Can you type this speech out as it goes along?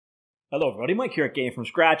Hello everybody, Mike here at Game From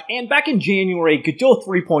Scratch, and back in January, Godot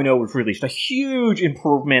 3.0 was released. A huge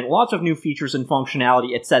improvement, lots of new features and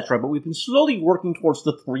functionality, etc., but we've been slowly working towards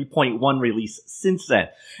the 3.1 release since then.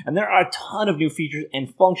 And there are a ton of new features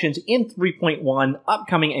and functions in 3.1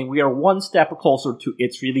 upcoming, and we are one step closer to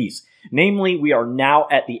its release. Namely, we are now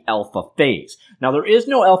at the alpha phase. Now, there is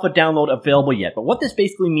no alpha download available yet, but what this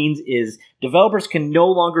basically means is developers can no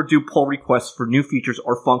longer do pull requests for new features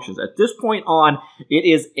or functions. At this point on, it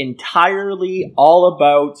is entirely all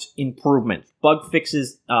about improvements, bug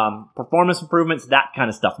fixes, performance improvements, that kind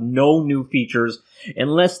of stuff. No new features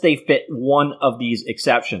unless they fit one of these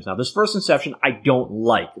exceptions. Now, this first exception I don't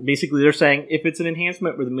like. Basically, they're saying if it's an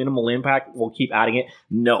enhancement with minimal impact, we'll keep adding it.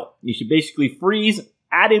 No, you should basically freeze,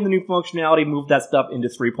 add in the new functionality, move that stuff into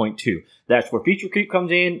 3.2. That's where feature creep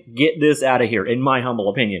comes in. Get this out of here, in my humble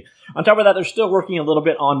opinion. On top of that, they're still working a little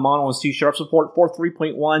bit on Mono and C# support for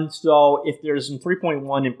 3.1, so if there's some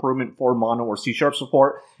 3.1 improvement for Mono or C#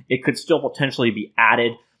 support, it could still potentially be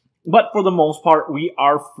added. But for the most part, we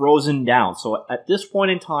are frozen down. So at this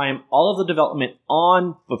point in time, all of the development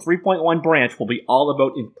on the 3.1 branch will be all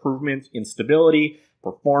about improvements in stability,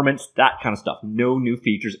 performance, that kind of stuff. No new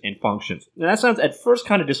features and functions. And that sounds at first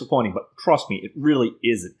kind of disappointing, but trust me, it really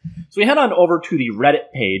isn't. So we head on over to the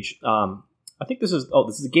Reddit page. I think this is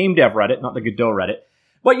the game dev Reddit, not the Godot Reddit.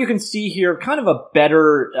 But you can see here kind of a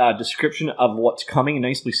better description of what's coming, a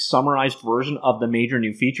nicely summarized version of the major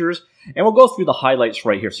new features. And we'll go through the highlights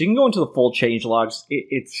right here. So you can go into the full changelogs.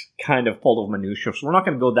 It's kind of full of minutiae, so we're not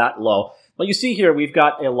going to go that low. But you see here, we've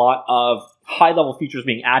got a lot of high-level features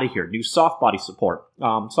being added here. New soft body support.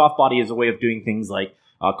 Soft body is a way of doing things like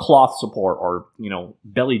cloth support or,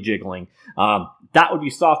 belly jiggling. That would be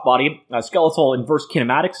soft body. Skeletal inverse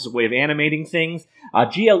kinematics is a way of animating things.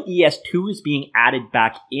 GLES2 is being added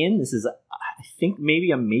back in. This is, I think, maybe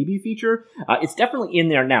a maybe feature. It's definitely in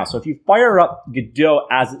there now. So if you fire up Godot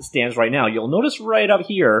as it stands right now, you'll notice right up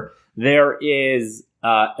here, there is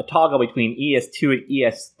a toggle between ES2 and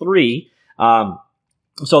ES3.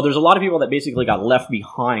 So there's a lot of people that basically got left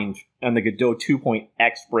behind on the Godot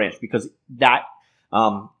 2.x branch because that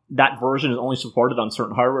version is only supported on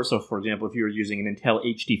certain hardware. So, for example, if you're using an Intel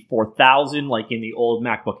HD 4000, like in the old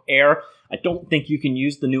MacBook Air, I don't think you can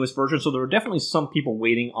use the newest version. So there are definitely some people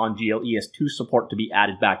waiting on GLES2 support to be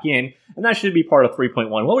added back in, and that should be part of 3.1.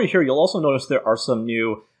 While we're here, you'll also notice there are some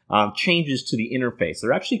new changes to the interface.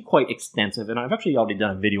 They're actually quite extensive, and I've actually already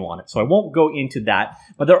done a video on it, so I won't go into that.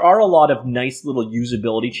 But there are a lot of nice little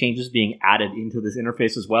usability changes being added into this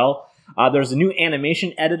interface as well. There's a new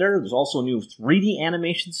animation editor. There's also new 3D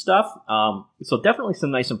animation stuff. So definitely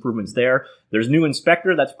some nice improvements there. There's new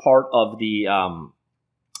inspector. That's part of the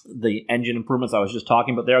engine improvements I was just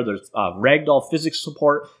talking about there. There's Ragdoll physics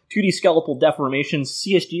support, 2D skeletal deformations,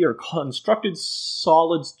 CSG or constructed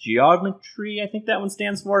solids geometry, I think that one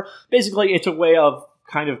stands for. Basically, it's a way of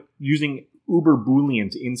kind of using uber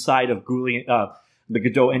booleans inside of the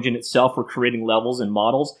Godot engine itself for creating levels and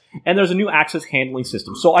models. And there's a new access handling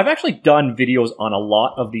system. So I've actually done videos on a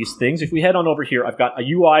lot of these things. If we head on over here, I've got a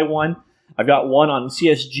UI one. I've got one on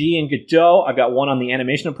CSG and Godot. I've got one on the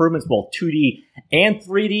animation improvements, both 2D and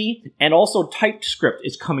 3D. And also TypeScript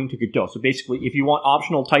is coming to Godot. So basically, if you want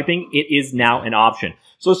optional typing, it is now an option.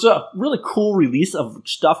 So it's a really cool release of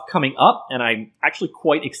stuff coming up, and I'm actually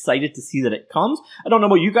quite excited to see that it comes. I don't know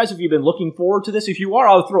about you guys if you've been looking forward to this. If you are,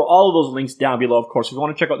 I'll throw all of those links down below, of course, if you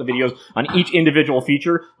want to check out the videos on each individual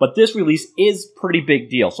feature. But this release is a pretty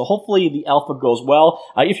big deal, so hopefully the alpha goes well.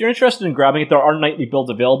 If you're interested in grabbing it, there are nightly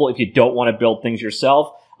builds available if you don't want to build things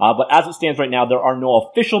yourself. But as it stands right now, there are no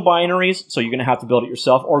official binaries, so you're going to have to build it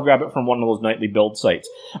yourself or grab it from one of those nightly build sites.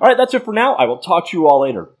 All right, that's it for now. I will talk to you all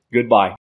later. Goodbye.